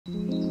Well,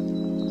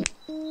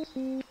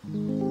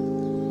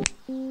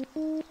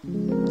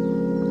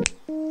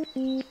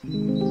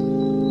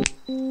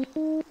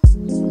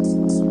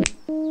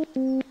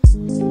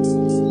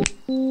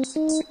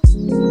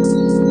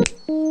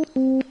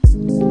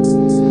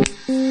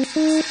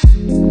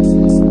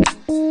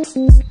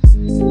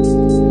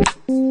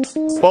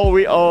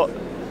 we are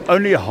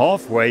only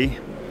halfway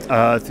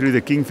through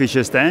the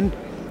Kingfisher stand,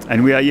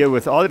 and we are here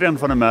with Adriaan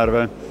van der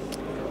Merwe,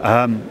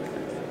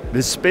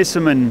 the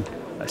specimen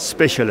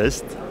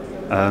specialist,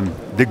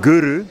 the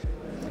guru,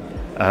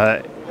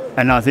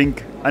 and I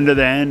think under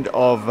the hand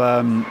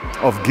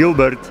of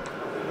Gilbert,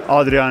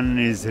 Adriaan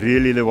is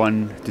really the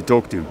one to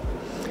talk to.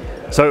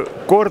 So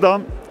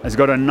Korda has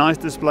got a nice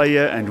display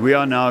here, and we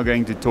are now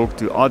going to talk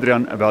to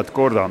Adriaan about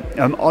Korda.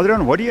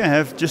 Adriaan, what do you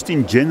have just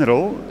in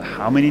general?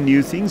 How many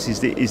new things?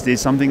 Is there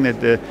something that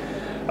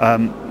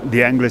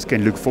the anglers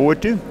can look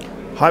forward to?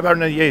 Hi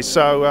Barna, yes,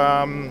 so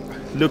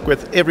look,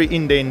 with every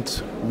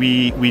indent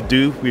we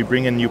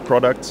bring in new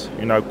products.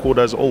 You know,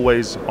 Korda is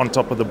always on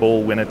top of the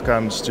ball when it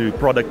comes to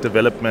product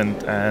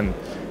development and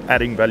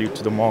adding value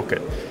to the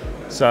market.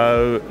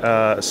 So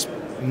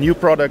new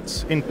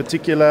products in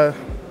particular,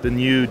 the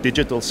new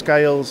digital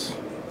scales,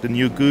 the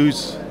new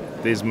goose.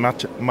 There's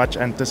much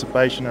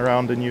anticipation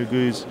around the new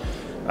goose,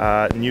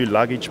 new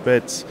luggage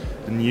bits,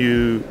 the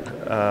new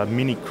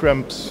mini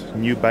crimps,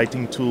 new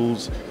baiting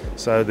tools.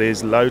 So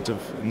there's loads of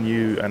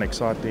new and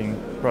exciting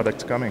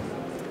products coming.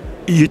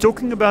 You're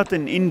talking about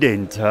an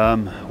indent.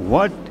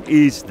 What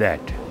is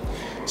that?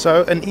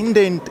 So an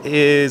indent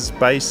is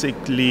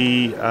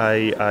basically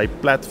a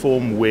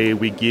platform where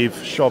we give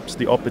shops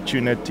the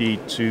opportunity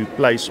to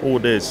place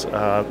orders,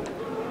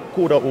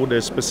 Korda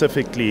orders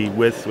specifically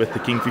with the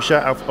Kingfisher,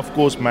 of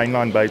course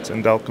mainline baits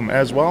and Delcom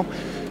as well,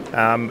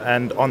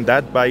 and on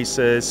that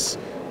basis,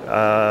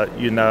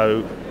 you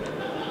know,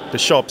 the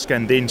shops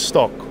can then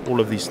stock all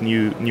of these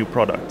new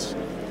products.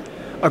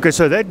 Okay,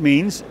 so that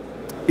means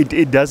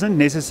it doesn't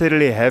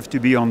necessarily have to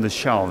be on the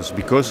shelves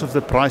because of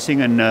the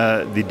pricing and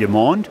the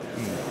demand.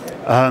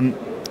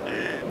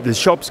 The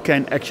shops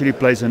can actually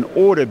place an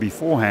order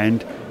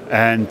beforehand,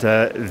 and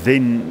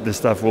then the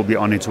stuff will be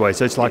on its way.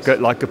 So it's like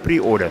a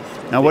pre-order.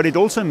 Now, what it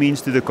also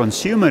means to the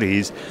consumer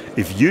is,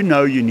 if you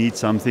know you need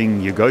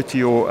something, you go to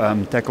your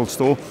tackle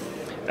store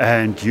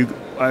and you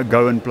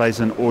go and place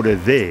an order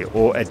there,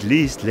 or at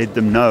least let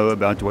them know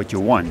about what you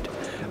want.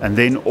 And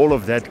then all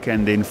of that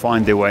can then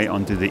find their way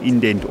onto the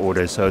indent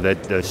order, so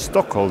that the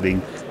stock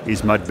holding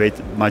is much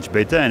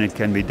better, and it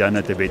can be done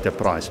at a better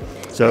price.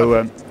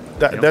 So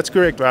that's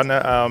correct,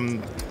 Rana.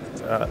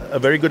 A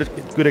very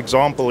good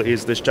example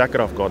is this jacket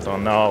I've got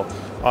on now.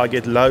 I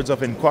get loads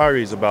of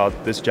inquiries about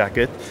this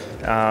jacket,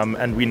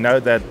 and we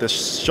know that the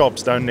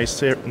shops don't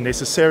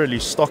necessarily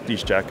stock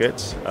these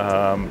jackets.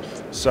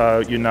 So,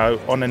 you know,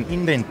 on an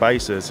indent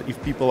basis,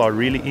 if people are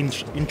really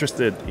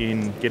interested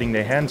in getting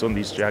their hands on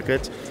these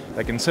jackets,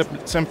 they can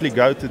simply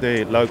go to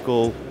their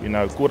local, you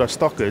know, Korda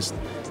stockist,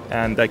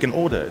 and they can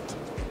order it,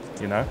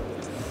 you know.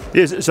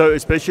 Yes, so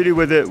especially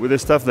with the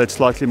stuff that's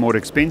slightly more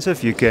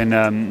expensive, you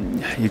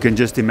can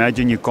just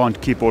imagine you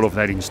can't keep all of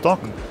that in stock,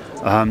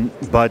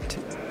 but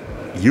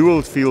you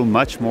will feel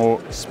much more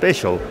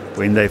special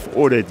when they've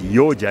ordered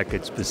your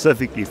jacket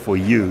specifically for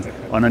you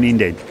on an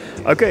indent.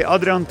 Okay,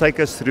 Adriaan, take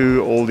us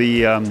through all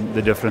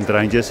the different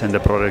ranges and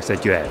the products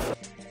that you have.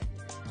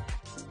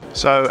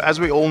 So, as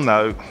we all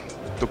know,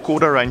 the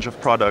Korda range of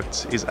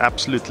products is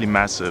absolutely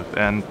massive,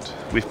 and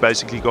we've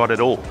basically got it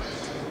all.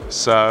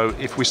 So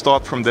if we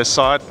start from this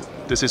side,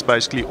 this is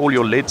basically all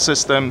your lead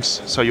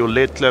systems, so your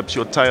lead clips,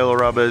 your tail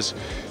rubbers,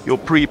 your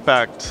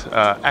pre-packed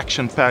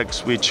action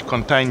packs which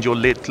contain your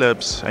lead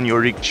clips and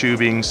your rig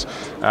tubings.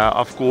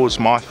 Of course,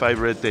 my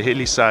favorite, the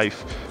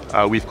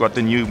HeliSafe. We've got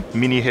the new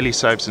mini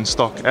HeliSafes in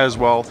stock as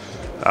well.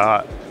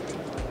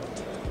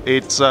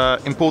 It's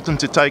important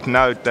to take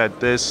note that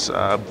this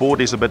board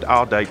is a bit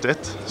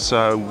outdated,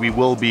 so we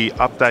will be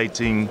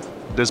updating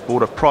this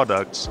board of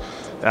products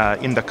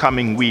in the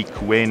coming week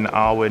when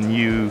our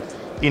new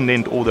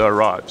indent order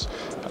arrives.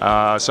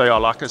 So yeah,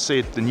 like I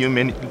said, the new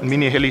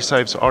mini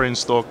HeliSafes are in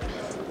stock.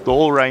 The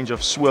whole range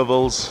of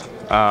swivels.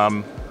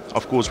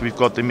 Of course, we've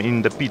got them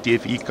in the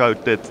PTFE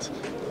coated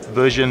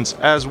versions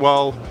as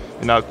well.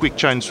 You know, quick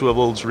chain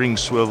swivels, ring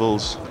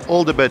swivels,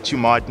 all the bits you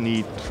might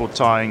need for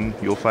tying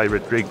your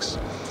favorite rigs.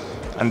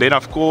 And then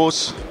of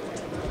course,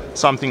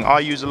 something I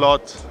use a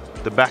lot,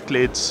 the back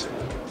lids.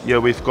 Here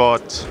we've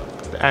got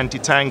the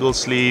anti-tangle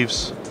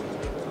sleeves,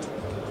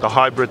 the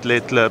hybrid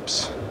lead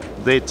clips,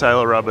 their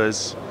tail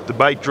rubbers, the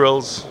bait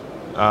drills.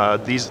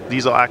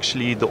 These are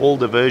actually the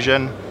older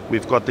version.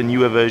 We've got the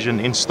newer version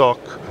in stock.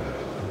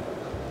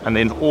 And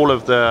then all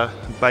of the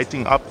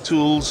baiting up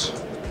tools,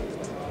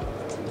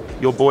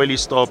 your boilie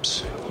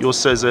stops, your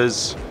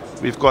scissors.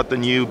 We've got the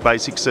new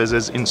basic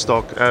scissors in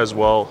stock as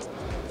well.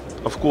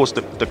 Of course,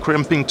 the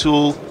crimping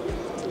tool.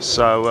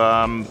 So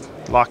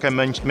like I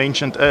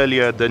mentioned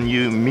earlier, the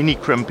new mini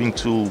crimping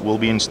tool will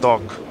be in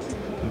stock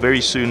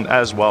very soon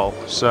as well.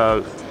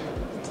 So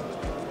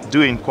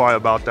do inquire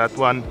about that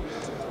one.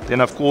 Then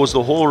of course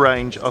the whole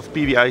range of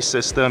PVA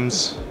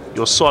systems,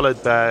 your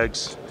solid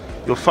bags,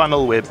 your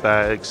funnel web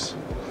bags,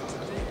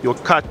 your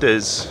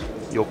cutters,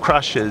 your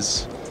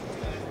crushers,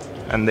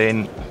 and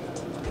then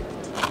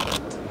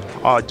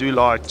I do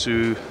like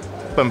to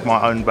pimp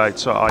my own bait,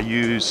 so I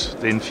use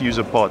the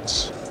infuser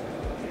pods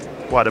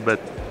quite a bit.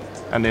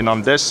 And then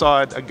on this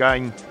side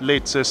again,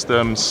 lead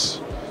systems.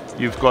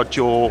 You've got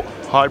your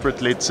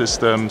hybrid lead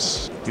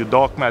systems, your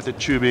dark matter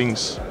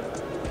tubings,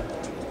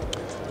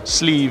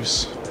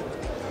 sleeves,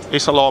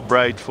 SLR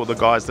braid for the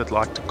guys that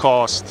like to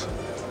cast,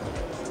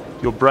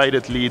 your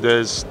braided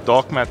leaders,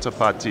 dark matter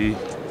putty,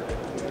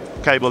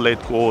 cable lead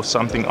core,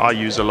 something I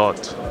use a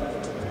lot.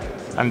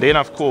 And then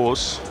of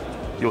course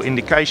your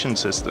indication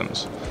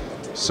systems,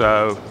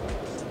 so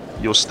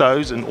your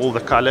stows in all the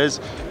colors.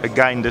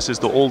 Again, this is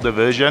the older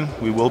version,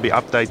 we will be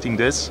updating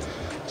this.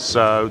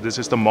 So this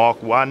is the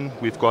Mark 1,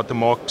 we've got the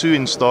Mark 2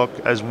 in stock,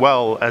 as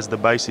well as the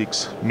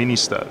basics mini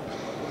stow.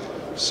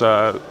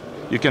 So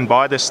you can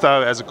buy the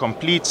stow as a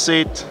complete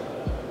set,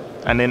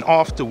 and then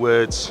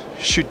afterwards,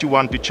 should you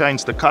want to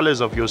change the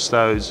colors of your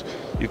stows,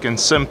 you can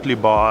simply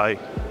buy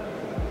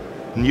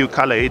new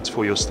color heads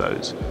for your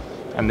stows.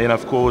 And then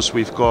of course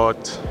we've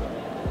got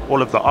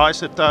all of the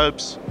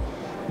isotopes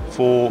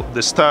for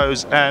the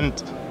stows, and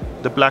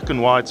the black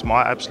and whites,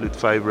 my absolute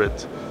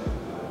favorite.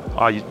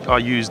 I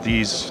use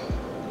these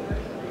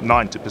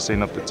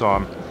 90% of the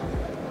time.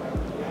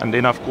 And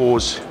then of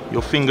course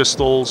your finger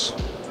stalls,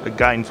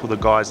 again for the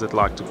guys that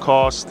like to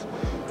cast,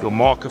 your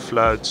marker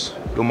floats,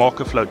 your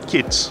marker float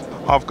kits.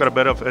 I've got a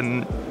bit of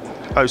an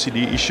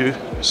OCD issue,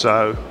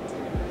 so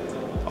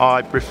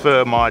I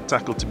prefer my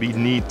tackle to be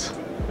neat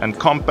and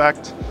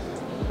compact,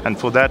 and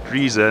for that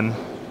reason,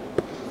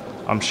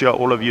 I'm sure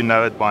all of you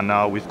know it by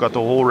now, we've got a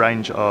whole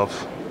range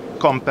of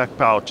compact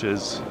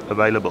pouches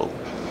available,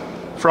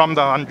 from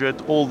the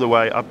 100 all the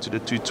way up to the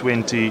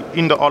 220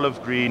 in the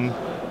olive green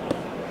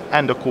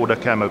and the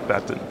Korda camo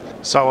pattern.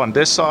 So on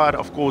this side,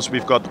 of course,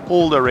 we've got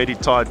all the ready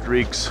tied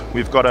rigs.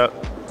 We've got a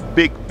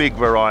big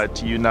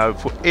variety, you know,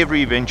 for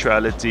every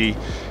eventuality,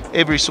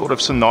 every sort of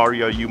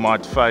scenario you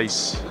might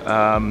face,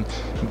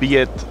 be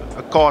it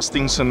a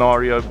casting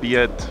scenario, be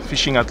it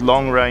fishing at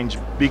long range,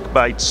 big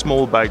baits,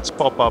 small baits,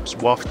 pop-ups,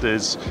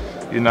 wafters.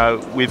 You know,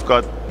 we've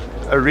got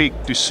a rig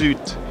to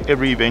suit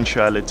every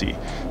eventuality.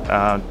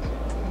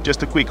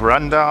 Just a quick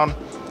rundown,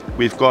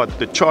 we've got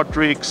the chod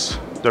rigs,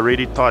 the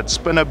ready tied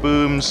spinner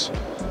booms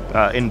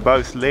in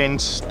both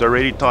lengths, the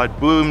ready tied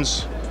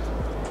booms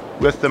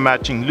with the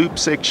matching loop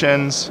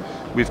sections.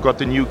 We've got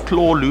the new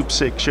claw loop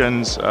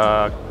sections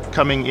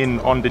coming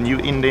in on the new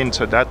indent,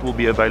 so that will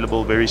be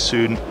available very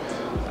soon.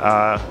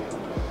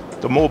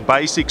 The more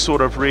basic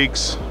sort of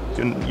rigs,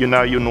 you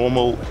know, your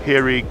normal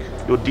hair rig,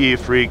 your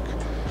DF rig,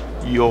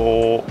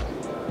 your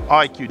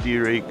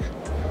IQD rig,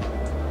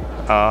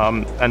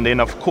 and then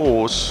of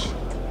course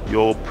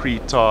your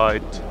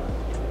pre-tied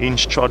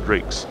inch chod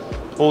rigs.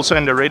 Also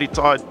in the ready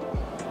tied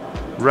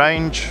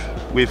range,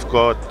 we've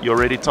got your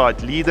ready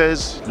tied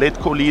leaders, lead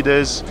core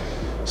leaders.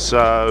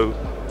 So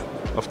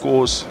of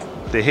course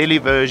the heli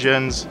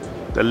versions,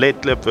 the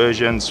lead clip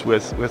versions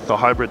with the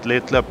hybrid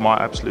lead clip, my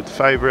absolute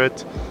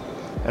favorite.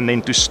 And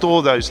then to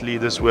store those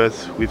leaders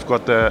with, we've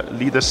got the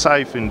leader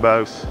safe in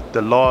both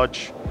the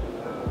large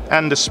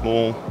and the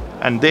small.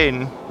 And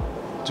then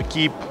to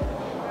keep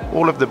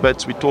all of the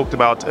bits we talked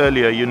about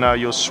earlier, you know,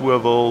 your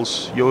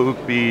swivels, your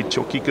hook beats,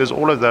 your kickers,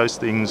 all of those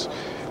things,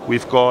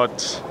 we've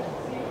got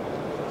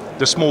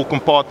the small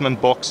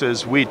compartment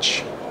boxes,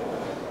 which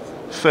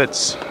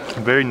fits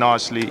very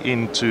nicely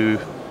into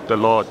the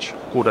large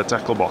Korda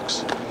tackle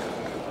box.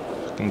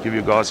 I can give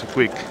you guys a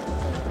quick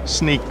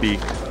sneak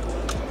peek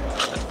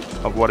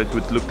of what it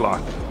would look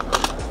like.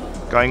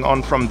 Going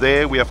on from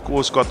there, we of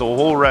course got the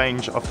whole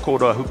range of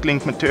Korda hook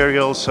link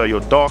materials, so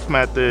your dark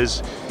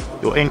matters,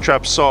 your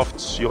N-trap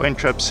softs, your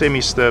N-trap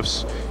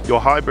semi-stiffs, your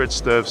hybrid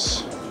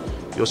stiffs,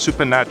 your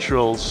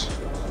supernaturals,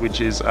 which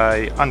is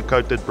a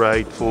uncoated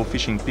braid for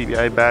fishing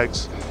PVA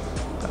bags,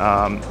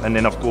 and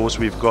then of course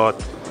we've got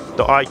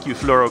the IQ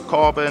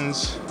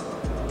fluorocarbons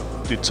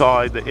to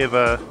tie the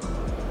ever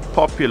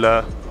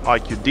popular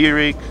IQ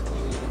D-rig,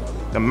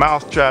 the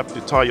mouth trap to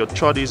tie your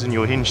choddies and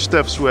your hinge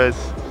stiffs with,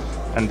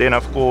 and then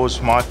of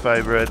course my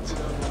favorite,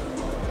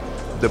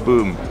 the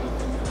boom.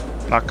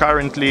 Now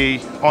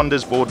currently on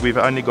this board we've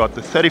only got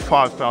the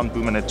 35-pound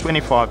boom and a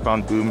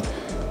 25-pound boom,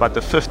 but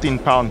the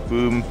 15-pound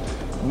boom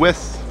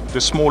with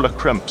the smaller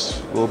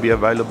crimps will be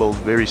available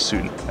very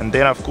soon. And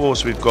then of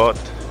course we've got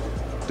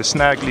the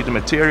snag leader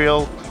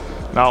material.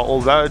 Now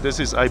although this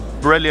is a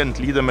brilliant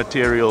leader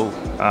material,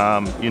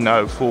 you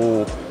know,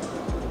 for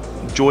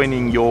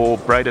joining your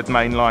braided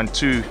mainline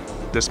to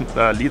this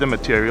leader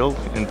material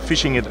and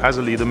fishing it as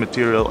a leader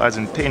material as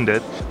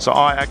intended. So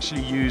I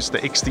actually use the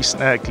XT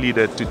snag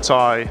leader to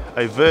tie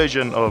a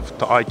version of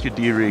the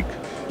IQD rig,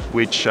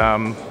 which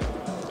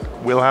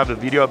we'll have a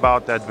video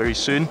about that very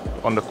soon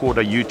on the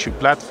Korda YouTube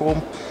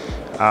platform.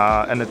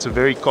 And it's a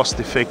very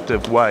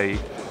cost-effective way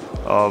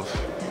of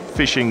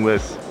fishing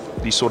with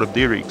these sort of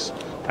D-rigs.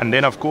 And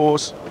then of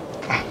course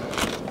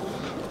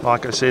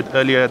Like I said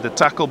earlier, the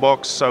tackle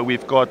box. So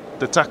we've got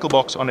the tackle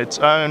box on its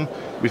own.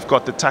 We've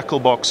got the tackle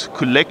box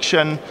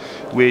collection,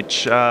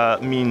 which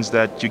means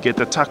that you get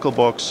the tackle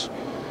box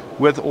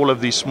with all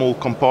of these small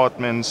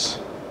compartments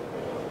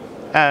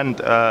and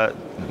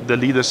the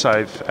leader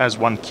safe as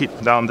one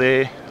kit down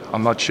there.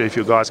 I'm not sure if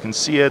you guys can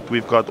see it.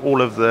 We've got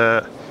all of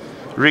the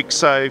rig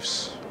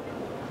safes,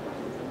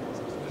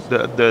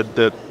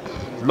 the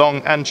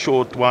long and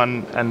short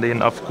one, and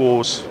then of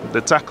course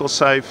the tackle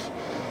safe.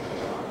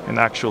 In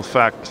actual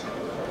fact,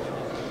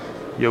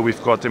 here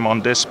we've got them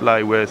on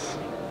display with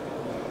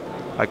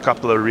a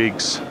couple of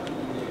rigs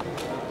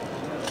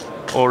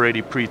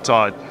already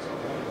pre-tied.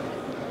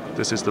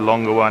 This is the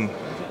longer one,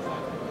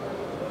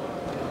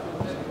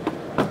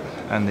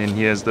 and then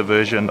here's the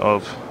version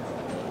of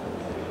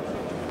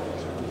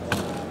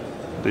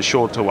the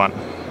shorter one.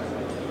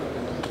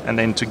 And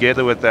then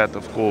together with that,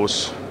 of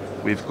course,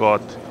 we've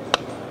got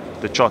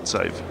the chot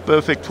safe,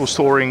 perfect for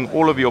storing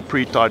all of your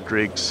pre-tied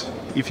rigs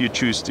if you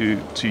choose to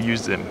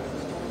use them.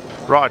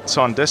 Right,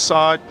 so on this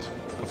side,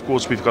 of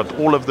course, we've got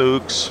all of the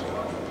hooks,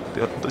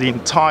 the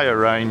entire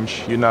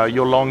range, you know,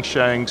 your long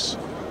shanks,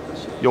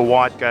 your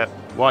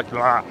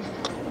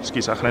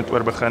excuse, I gaan net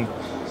oor begin.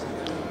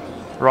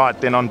 Right,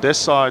 then on this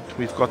side,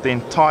 we've got the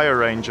entire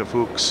range of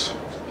hooks,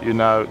 you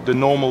know, the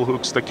normal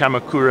hooks, the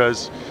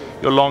Kamakuras,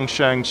 your long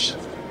shanks,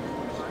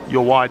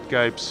 your wide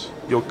gapes,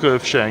 your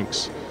curve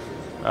shanks,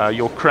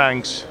 your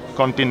cranks,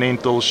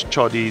 continentals,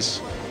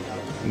 choddies,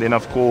 and then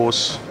of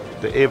course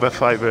the ever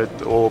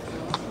favorite, or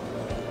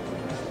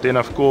then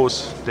of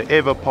course the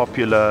ever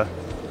popular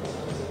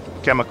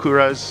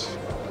Kamakuras.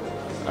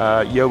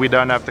 Here we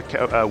don't have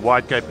the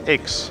wide gape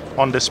X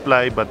on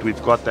display, but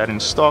we've got that in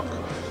stock.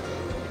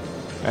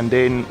 And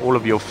then all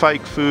of your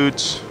fake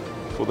foods,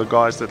 for the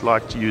guys that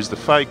like to use the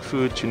fake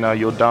food, you know,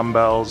 your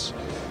dumbbells,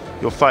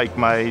 your fake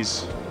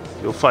maize,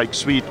 your fake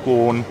sweet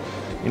corn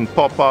in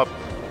pop-up,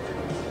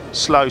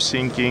 slow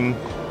sinking,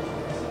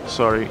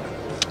 sorry,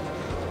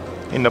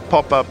 in the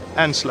pop-up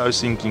and slow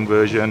sinking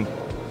version.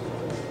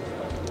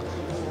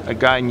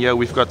 Again, here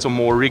we've got some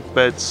more rig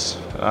bits,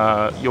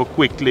 your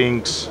quick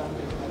links,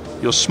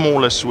 your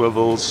smaller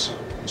swivels,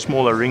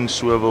 smaller ring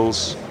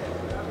swivels,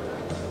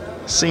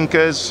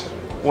 sinkers,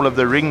 all of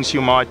the rings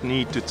you might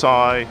need to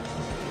tie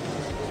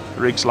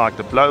rigs like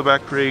the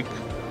blowback rig,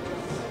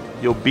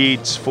 your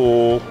beads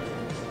for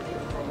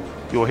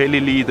your heli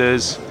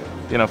leaders,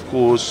 then of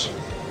course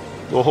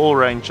the whole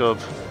range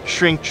of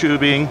shrink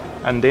tubing,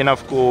 and then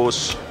of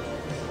course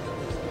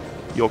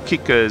your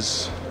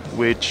kickers,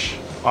 which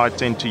I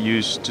tend to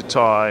use to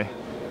tie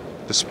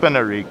the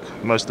spinner rig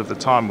most of the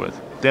time with.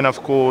 Then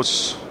of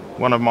course,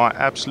 one of my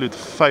absolute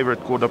favorite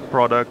Korda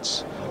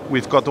products,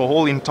 we've got the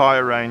whole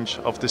entire range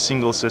of the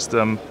single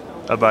system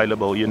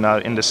available, you know,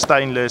 in the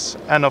stainless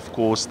and of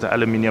course the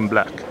aluminium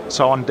black.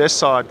 So on this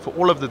side, for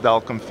all of the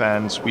Delcom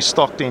fans, we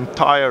stock the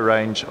entire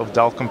range of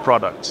Delcom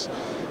products.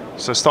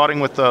 So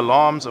starting with the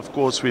alarms, of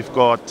course, we've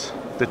got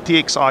the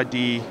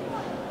TXID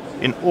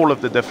in all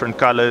of the different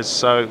colors.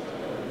 So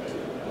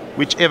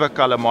whichever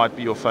color might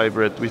be your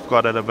favorite, we've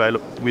got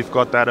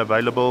that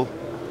available.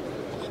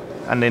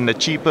 And then the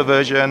cheaper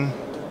version,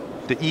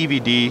 the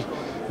EVD,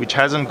 which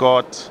hasn't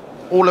got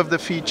all of the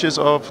features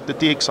of the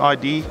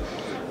TXID,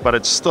 but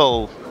it's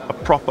still a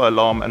proper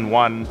alarm and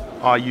one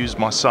I use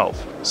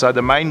myself. So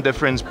the main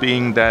difference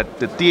being that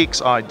the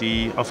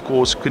TXID, of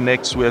course,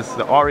 connects with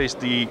the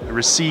RSD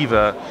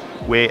receiver,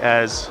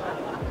 whereas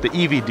the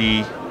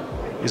EVD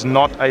is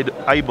not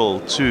able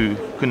to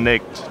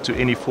connect to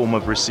any form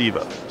of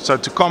receiver. So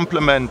to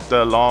complement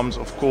the alarms,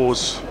 of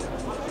course,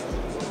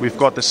 we've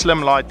got the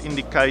slim light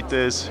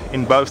indicators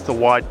in both the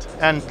white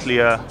and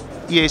clear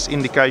ES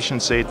indication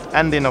set,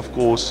 and then of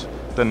course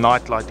the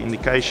night light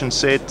indication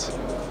set.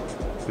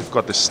 We've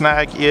got the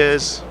snag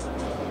ears,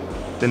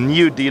 the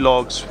new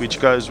D-logs, which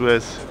goes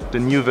with the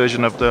new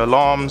version of the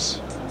alarms,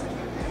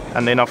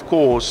 and then of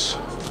course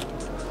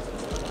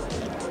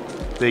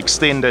the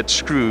extended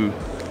screw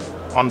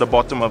on the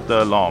bottom of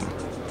the alarm,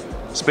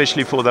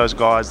 especially for those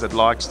guys that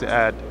likes to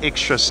add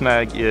extra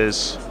snag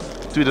ears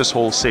to this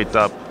whole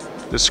setup.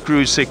 The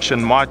screw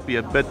section might be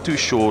a bit too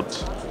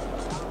short.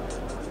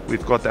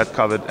 We've got that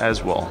covered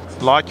as well.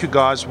 Like you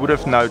guys would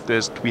have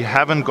noticed, we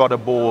haven't got a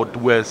board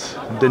with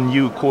the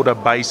new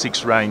Korda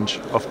Basics range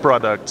of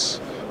products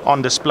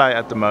on display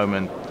at the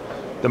moment.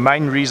 The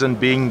main reason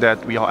being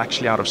that we are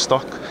actually out of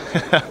stock,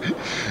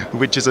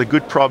 which is a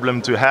good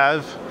problem to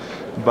have.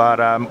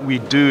 But we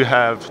do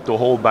have the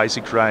whole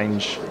basic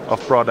range of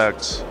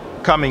products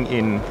coming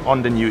in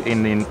on the new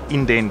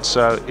indent,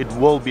 so it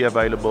will be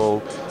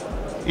available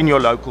in your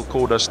local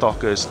Korda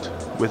stockist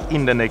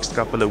within the next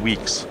couple of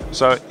weeks.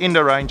 So in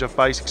the range of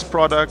basics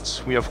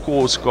products, we of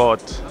course got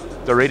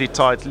the ready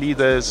tight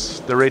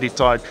leaders, the ready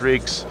tight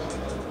rigs,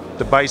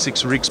 the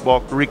basics rig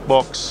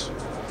box,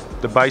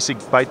 the basic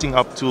baiting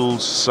up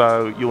tools,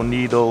 so your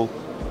needle,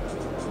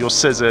 your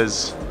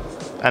scissors,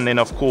 and then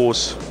of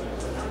course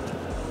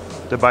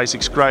the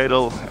basics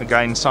cradle,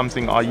 again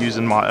something I use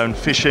in my own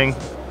fishing,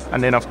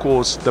 and then of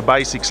course the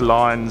basics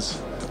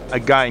lines,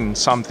 again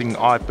something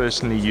I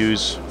personally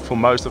use for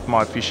most of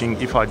my fishing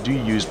if I do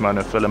use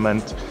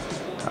monofilament.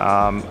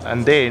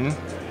 And then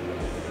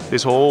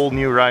this whole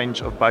new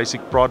range of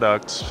basic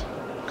products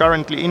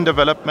currently in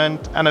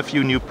development, and a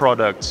few new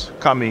products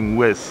coming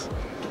with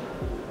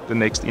the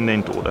next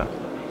indent order.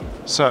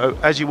 So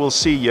as you will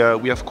see here,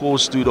 we of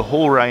course do the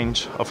whole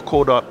range of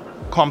Korda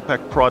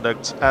compact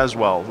products as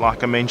well.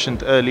 Like I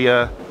mentioned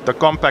earlier, the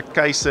compact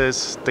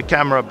cases, the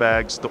camera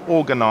bags, the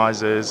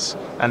organizers,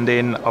 and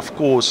then of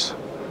course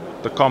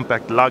the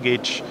compact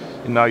luggage,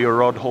 your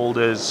rod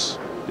holders,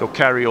 your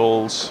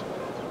carry-alls,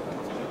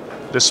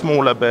 the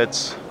smaller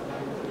bits,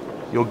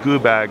 your goo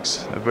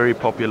bags, a very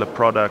popular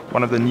product,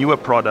 one of the newer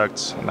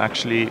products, and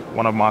actually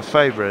one of my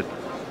favorite,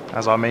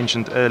 as I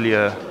mentioned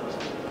earlier,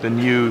 the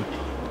new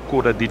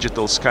Korda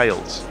digital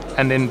scales.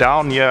 And then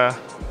down here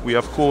we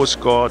of course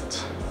got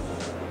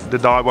the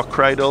Daiwa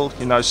cradle,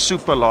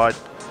 super light,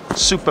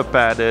 super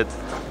padded,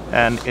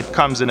 and it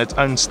comes in its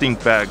own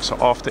stink bag. So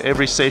after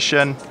every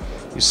session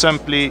you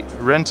simply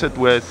rinse it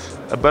with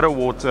a bit of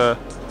water,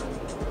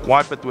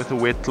 wipe it with a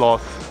wet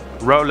cloth,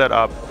 roll it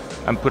up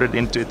and put it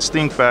into its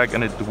stink bag,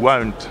 and it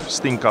won't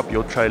stink up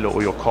your trailer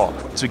or your car.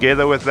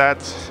 Together with that,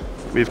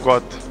 we've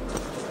got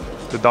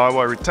the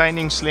Daiwa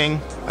retaining sling,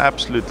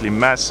 absolutely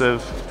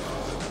massive.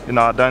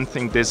 I don't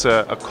think there's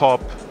a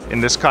carp in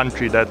this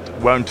country that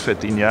won't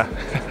fit in here.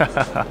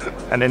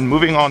 And then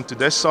moving on to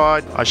this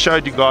side, I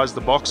showed you guys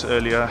the box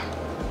earlier,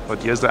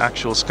 but here's the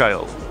actual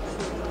scale.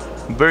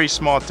 Very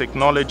smart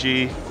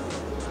technology,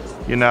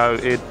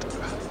 it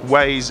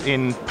weighs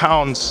in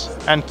pounds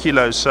and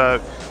kilos.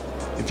 So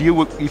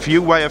if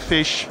you weigh a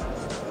fish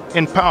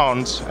in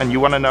pounds and you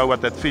want to know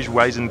what that fish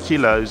weighs in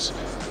kilos,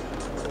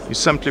 you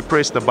simply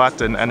press the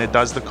button and it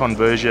does the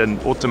conversion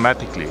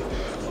automatically.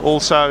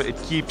 Also, it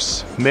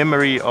keeps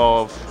memory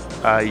of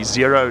a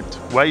zeroed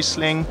weigh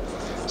sling,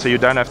 so you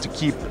don't have to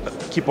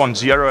keep on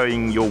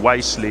zeroing your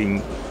weigh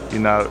sling,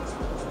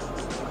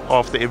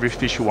 after every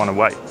fish you want to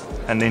weigh.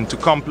 And then to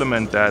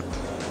complement that,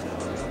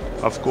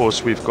 of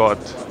course, we've got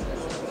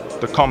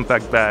the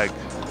compact bag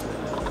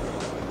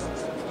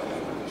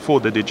for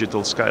the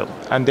digital scale.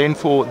 And then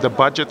for the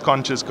budget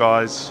conscious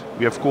guys,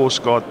 we of course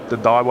got the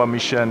Daiwa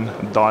Mission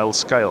dial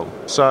scale.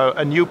 So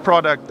a new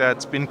product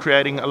that's been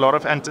creating a lot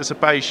of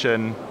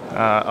anticipation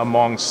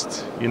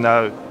amongst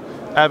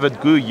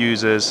avid goo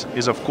users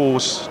is of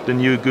course the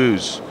new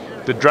goos,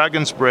 the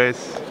Dragon's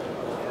Breath,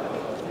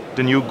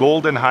 the new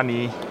Golden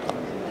Honey,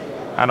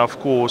 and of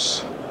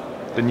course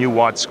the new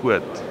White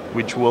Squid,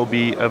 which will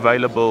be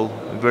available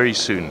very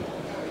soon.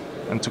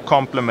 And to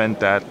complement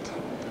that,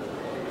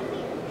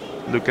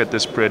 look at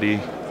this pretty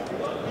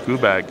goo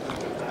bag.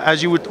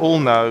 As you would all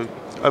know,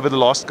 over the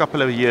last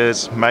couple of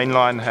years,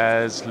 mainline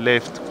has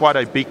left quite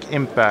a big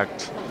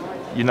impact,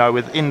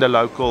 within the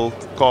local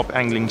carp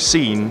angling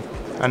scene.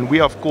 And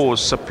we of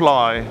course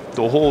supply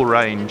the whole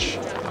range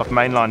of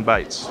mainline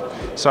baits.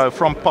 So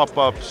from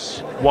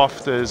pop-ups,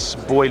 wafters,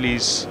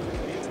 boilies,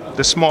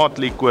 the smart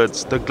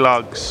liquids, the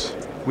glugs.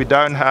 We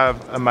don't have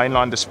a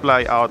mainline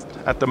display out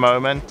at the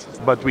moment,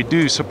 but we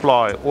do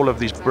supply all of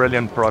these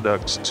brilliant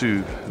products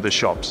to the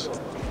shops.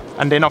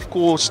 And then of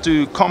course,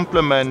 to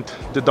complement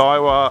the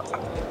Daiwa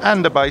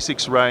and the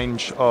basics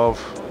range of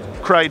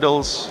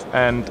cradles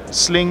and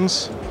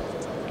slings,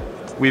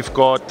 we've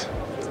got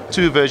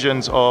two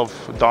versions of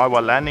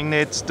Daiwa landing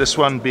nets, this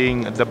one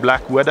being the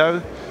Black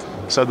Widow,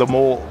 so the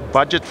more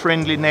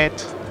budget-friendly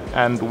net,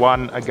 and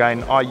one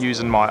again I use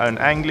in my own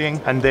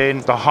angling, and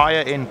then the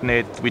higher end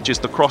net, which is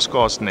the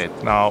crosscast net.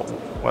 Now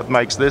what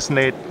makes this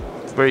net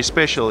very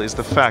special is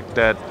the fact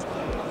that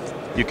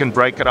you can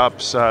break it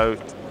up, so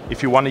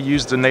if you want to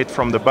use the net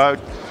from the boat,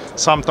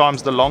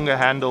 sometimes the longer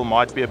handle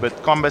might be a bit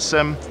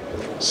cumbersome,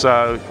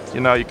 so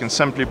you can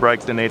simply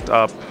break the net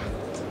up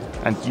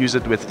and use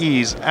it with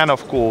ease. And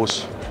of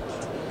course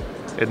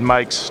it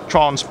makes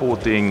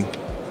transporting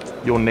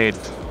your net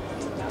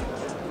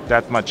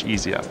that much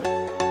easier.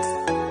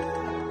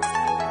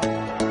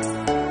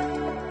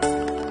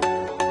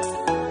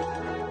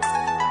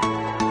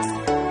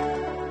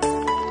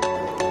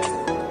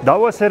 That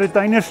was a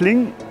retainer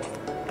sling.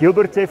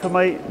 Gilbert sê vir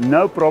my,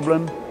 no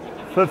problem,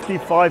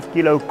 55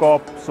 kilo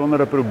kaap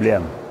sonder 'n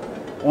probleem.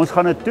 Ons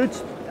gaan dit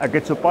toets. Ek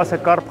het sopas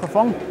 'n karp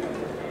gevang.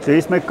 So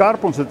hier's my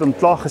karp, ons het hom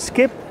klaar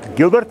geskep.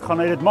 Gilbert, gaan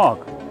hy dit maak?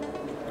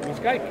 Kom ons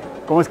kyk.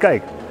 Kom ons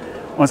kyk.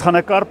 Ons gaan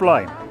 'n karp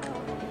laai.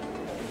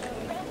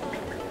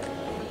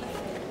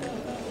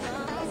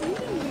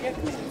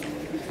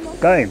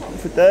 Kyk,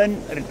 sit in,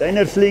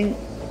 retainer sling.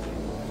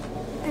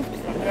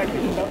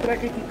 Dan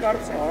trek ek die karp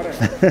se hare.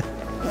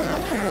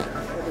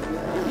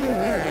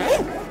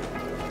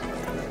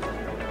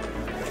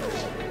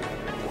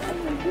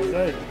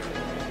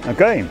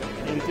 Okay.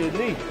 1, 2,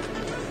 3.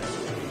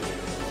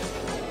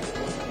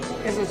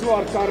 Is 'n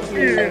swaar karp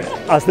nie.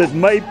 As dit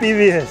my PV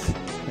is.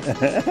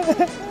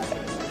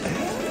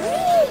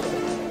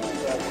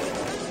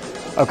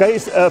 Okay,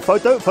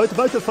 foto.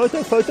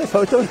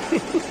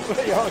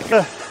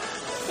 Ja.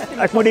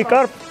 Ek moet die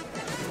karp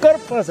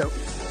vashou.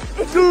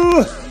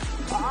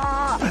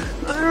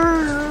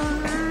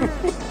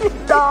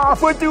 Daar,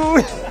 foto.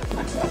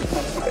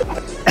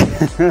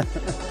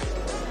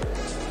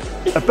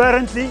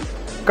 Apparently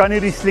kan hy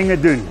die slinge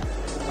doen.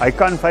 Hy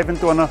kan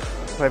 25,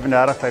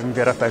 35,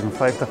 45,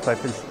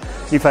 55,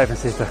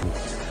 65 nie,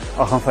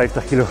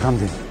 58 kg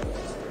doen.